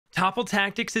Topple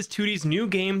Tactics is Tewtiy's new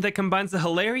game that combines the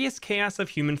hilarious chaos of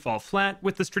Human Fall Flat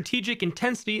with the strategic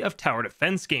intensity of Tower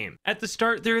Defense game. At the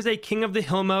start, there is a King of the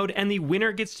Hill mode, and the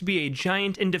winner gets to be a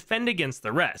giant and defend against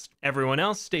the rest. Everyone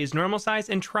else stays normal size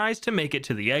and tries to make it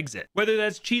to the exit. Whether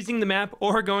that's cheesing the map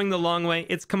or going the long way,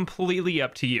 it's completely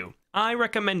up to you. I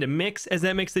recommend a mix, as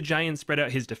that makes the giant spread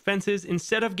out his defenses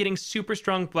instead of getting super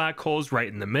strong black holes right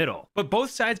in the middle. But both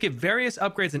sides give various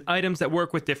upgrades and items that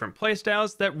work with different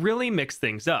playstyles that really mix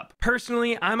things up.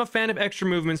 Personally, I'm a fan of extra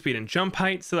movement speed and jump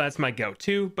height, so that's my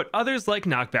go-to, but others like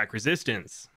knockback resistance.